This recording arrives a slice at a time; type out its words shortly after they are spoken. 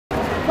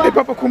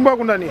papa kumbwa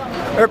kuna nini?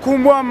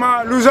 Kumbwa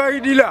ma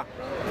luzaidila.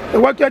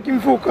 Waki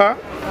akimfuka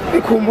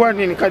kumbwa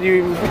nini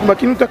kadi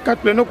makinu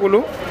takatule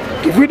nokolo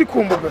kividi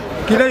kumbwa.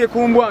 Kila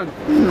yekumbwa.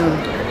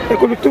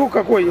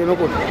 Ekulutuka kwa yeno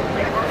nokolo.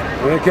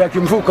 Kia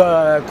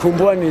kimfuka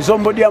kumbwa ni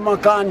Zombo Die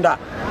Makanda.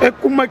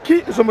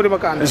 Kumaki Zombo Die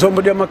Makanda.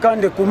 Zombo Die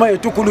Makanda kumaye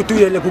tukulutu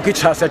yele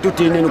kukichasa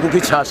tutine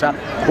kukichasa.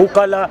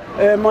 Ukala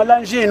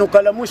malanjini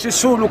ukala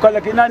musisulu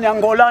ukala kinani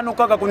angolano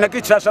kaka kuna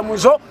kichasa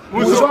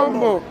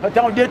muzombo.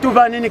 Hata udetu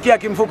vanini kia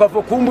kimfuka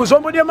fo kumbu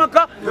Zombo Die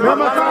Makanda.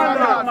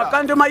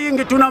 Makanda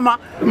mayingi tunama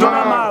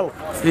mao.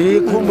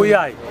 Kumbu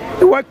yai.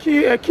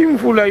 Waki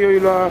kimvula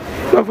yoyila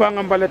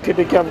bavanga mbala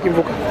tete kia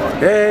kimvuka.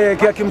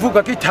 Kia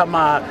kimvuka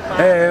kitama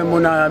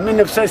muna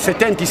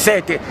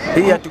 1977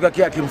 iya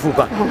tukakia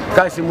kimvuka.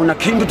 Kasi muna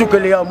kindu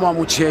tukelea mwa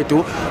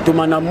muchetu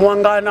tumana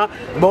mwangana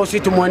bosi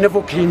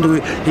tumwenevo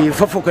kindu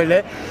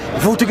ifofukele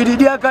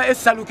vutukididiaka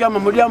esalukia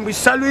mamudiambu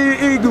isalu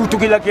igi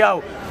utukila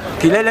kiao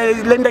kilele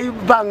lenda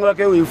ibanga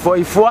ke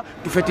ifua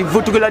tufeti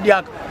vutukila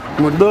diaka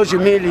mudoji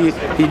mili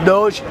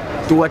idoji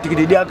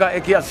tuwatikididiaka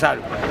ekia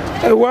salu.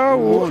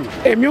 Wow,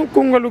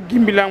 emyonkunga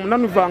lugimbila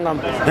nanu vanga.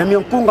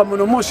 Emyonkunga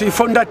muno mosi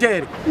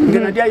fondateur.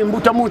 Ngena dia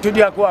imbuta mutu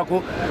dia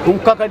kwako,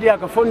 umkaka dia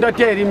ka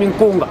fondateur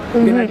minkunga.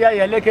 Ngena dia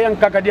yaleke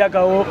yankaka dia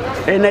ka o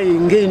ena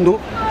ingindu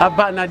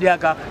abana dia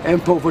ka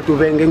empovo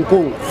tuvenge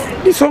nkunga.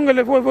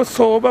 Isongele vo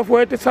soba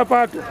fuete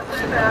sapato.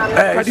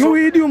 Kadi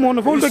uidi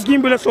umono vo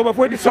gimbila soba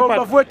fuete sapato.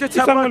 Soba fuete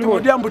sapato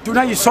mudiambu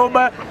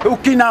tunaisoba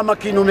ukina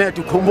makinu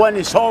metu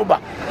kumbwani soba.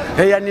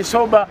 Yani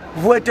soba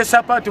fuete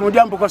sapato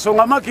mudiambu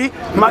kasonga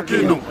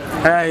makinu.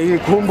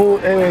 Kumbu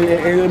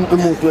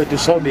mtu wetu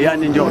sobe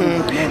yani njoo.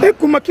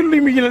 Kumakilu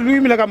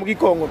limila kama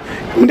Kikongo.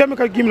 Mudame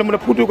ka gimbila muna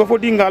putu kwa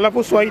fodinga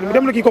alafu Swahili.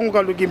 Mudame Kikongo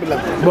ka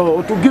gimbila. Bo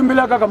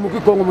utugimbila kaka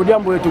mukikongo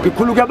mudiambo wetu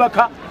kikulukia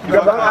baka.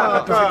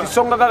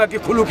 Tufetisonga kaka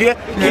kikulukie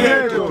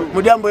kiyetu.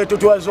 Mudiambo wetu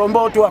tuwa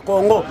Zombo tuwa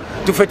Kongo.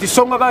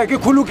 Tufetisonga kaka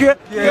kikulukie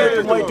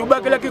kiyetu.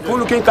 Mwaitubakila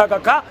kikulukie kaka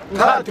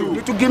katu.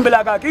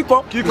 Tugimbila kaka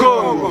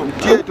Kikongo.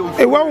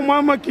 Wao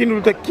mama kinu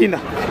lutakina.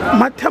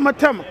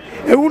 Matama.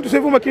 Untu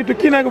sevu makitu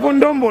kina kwa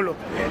ndombolo.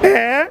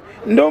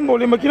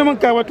 Ndombolo makina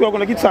manka watu wako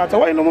na kitsatsa.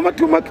 Why no mama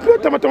tu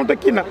matama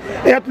kina.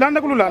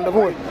 Atlanta kululanda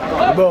boy.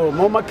 Bo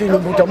mama kinu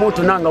buta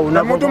moto nanga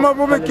una. Moto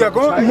mabobe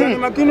kyako.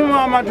 Makinu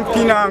mama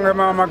tukina anga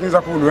mama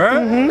kinza kulu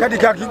kadi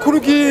kaki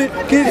kuluki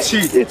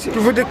kichi.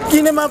 Tufute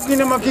kine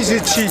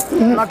makisi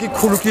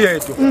makikuluki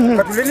yetu.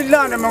 Katuleli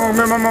lana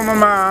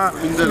mama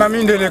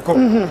mindeleko.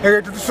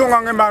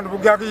 Tutusonga ngembandu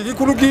bugaki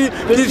kuluki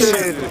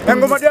kichi.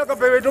 Ngoma dia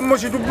kapewe to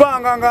moshi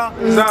tubanga nga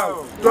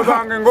zao.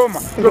 Tubange ngoma,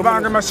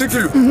 tubange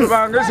masikilu,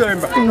 tubange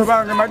zemba,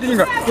 tubange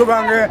madinga,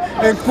 tubange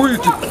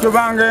kuiti,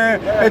 tubange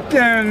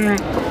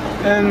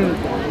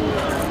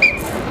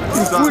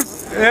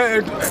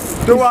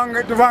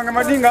tubange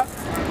madinga.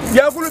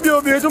 Yakulu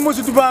bio bieto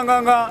musi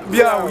tubanga nga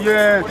biao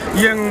ye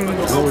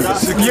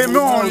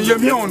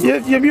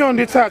mion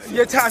de tasi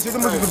ye tasi to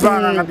musi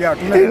tubanga nga biao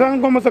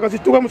ngoma saka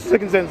situka musi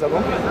sekinzenza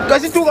bo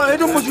kasituka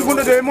eto musi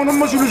kunde de mono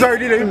musi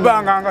luzaidile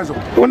ibanga ngazo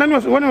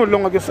wani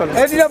longa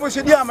kesala edila bo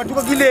sediama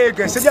tuka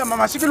kileke sediama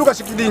masikiluka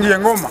sikidingi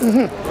ngoma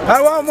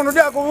hawa mono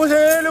dako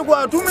wosele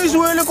kwa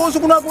tumiswele ko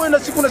sukuna kwenda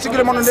sikuna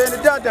sikile mono ndene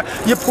data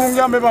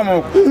yepunga mbeba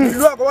moko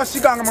lwako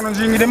wasikanga mono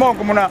njingide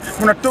moko muna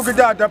toke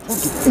data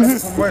putu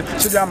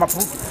sediama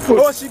putu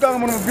osika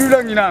ngono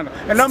mbula nginanga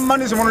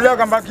enamanize mono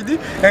yaka mbakidi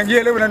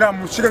engiyele wena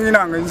musika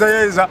nginanga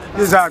nzayeza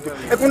yezake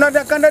kuna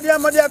kanda dia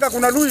madiaka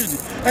kuna luidi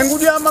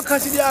engudi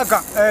amakasi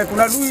diaka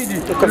kuna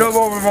luidi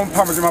lobo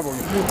mphambo zimabonyo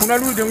kuna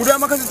luidi ngudi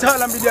amakasi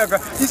thala mbidiaka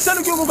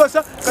isalu kyo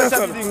kubasa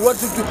kasabidi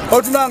watu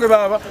otunange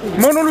baba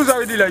mono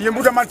luzawidila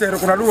yembuta matero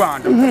kuna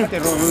luwanda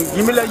matero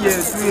yimila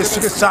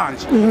yesike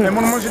sanje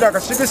mono muzidaka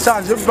sike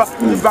sanje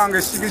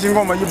ibanga sike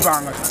zingoma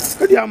yibanga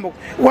kadi ambo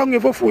wange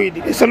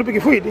fofuidi isalu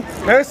pikifuidi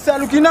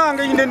isalu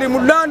kinanga inde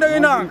mulanda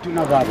inanga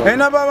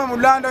ena baba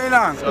mulanda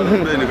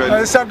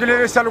inanga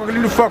sakile salu kile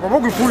lufako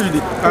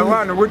bokufuidi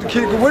awana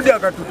wodi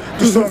akatu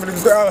tusongele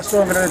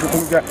songele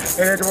kukuja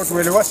watu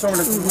wele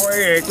wasongele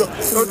eto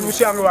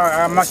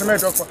tushanga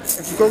masemeto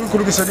ko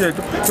kulugisa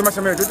dieto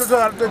tumasemeto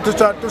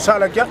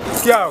tusala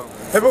kyao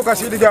ebo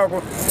kasidi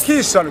kyako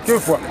kisalu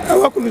kifwa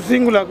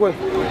wakulusingula kwe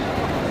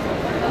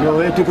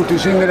yo etu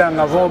kutusingira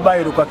ngavo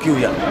bairu kwa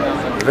kiuya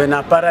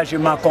vena paraje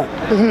makon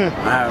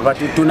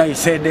watu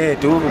tunaisede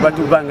tu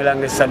watu bangela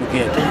ngesaluki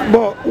yetu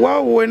bo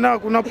wao wena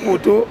kuna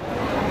puto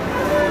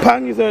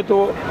pangi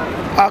zetu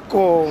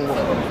akongo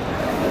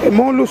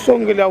molu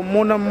songela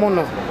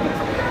mona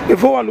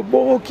ifo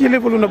walubo kile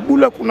voluna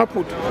bula kuna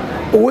puto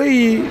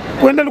wei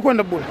kwenda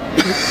bula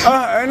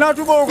na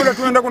tubo kula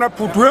tuenda kuna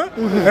puto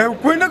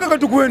kwenda kaka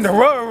tukwenda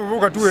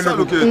vuka tuele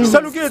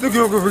salukete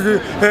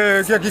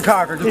kia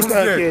kikaka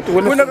kikulukete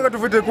wena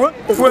kakatufite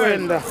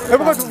kwenda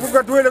ebuka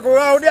tuvuka tuele ko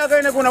audi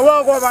akaine kuna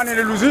wako abane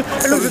luzi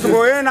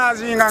tuko yena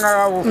azinga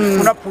ngako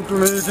kuna putu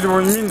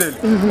mikilibo imindele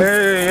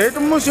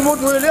etumusi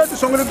moto ele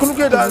tusongele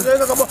kulukete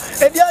azeka kabo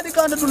ediadi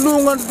kanda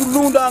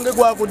tulunda nge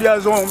kwako dia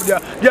zombo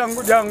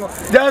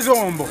dia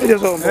zombo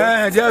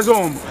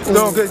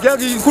donc kia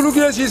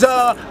kulukete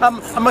sisa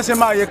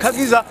amasemaye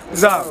kagiza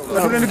za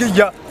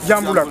tulendikija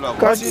jambula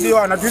kasidi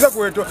wana tuza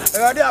kwetu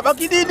ade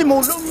abakididi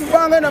mundu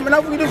banga na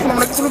mnavuidi funa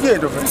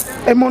mnakulukete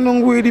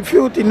monongu idi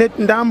fyuti net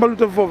ndamba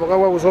lutavova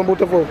kawa Zombo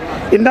utavova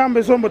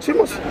indamba Zombo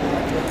tsimos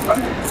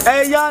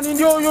yani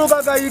ndio yoga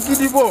ka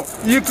ikidibo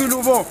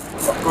yikilubo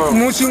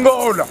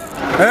musingola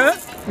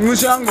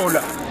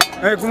musangola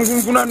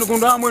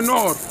kuna amwe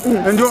noro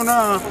ndio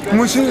na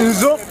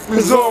musinzo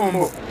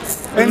Zombo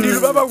endili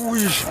baba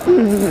kuishi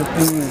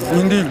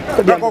indili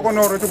bakoko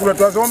noro tukula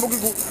twa Zombo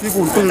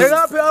kikulu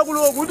elape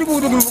akulo kuti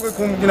kuvuke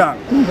kumkina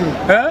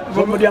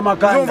Zombo Die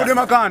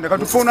Makanda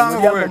katufuna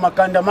ngo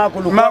makanda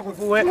makulu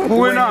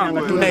kuwe na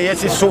tuna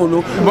yesi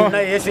sulu tuna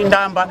yesi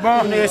ndamba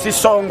tuna yesi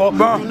songo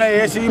tuna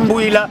yesi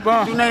mbwila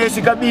tuna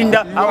yesi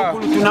kabinda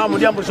akulu tunamo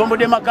diambo Zombo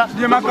Die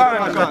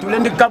Makanda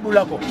tulende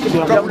kabula ko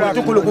diambo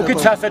tukulu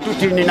kukitsasa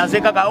tutini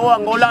nazeka ka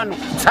angolano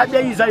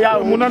sabeiza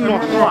yawo munanwa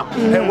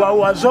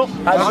wazo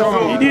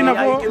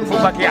idina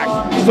kimfuka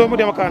kiasi Zombo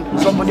Die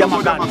Makanda Zombo Die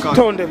Makanda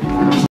tonde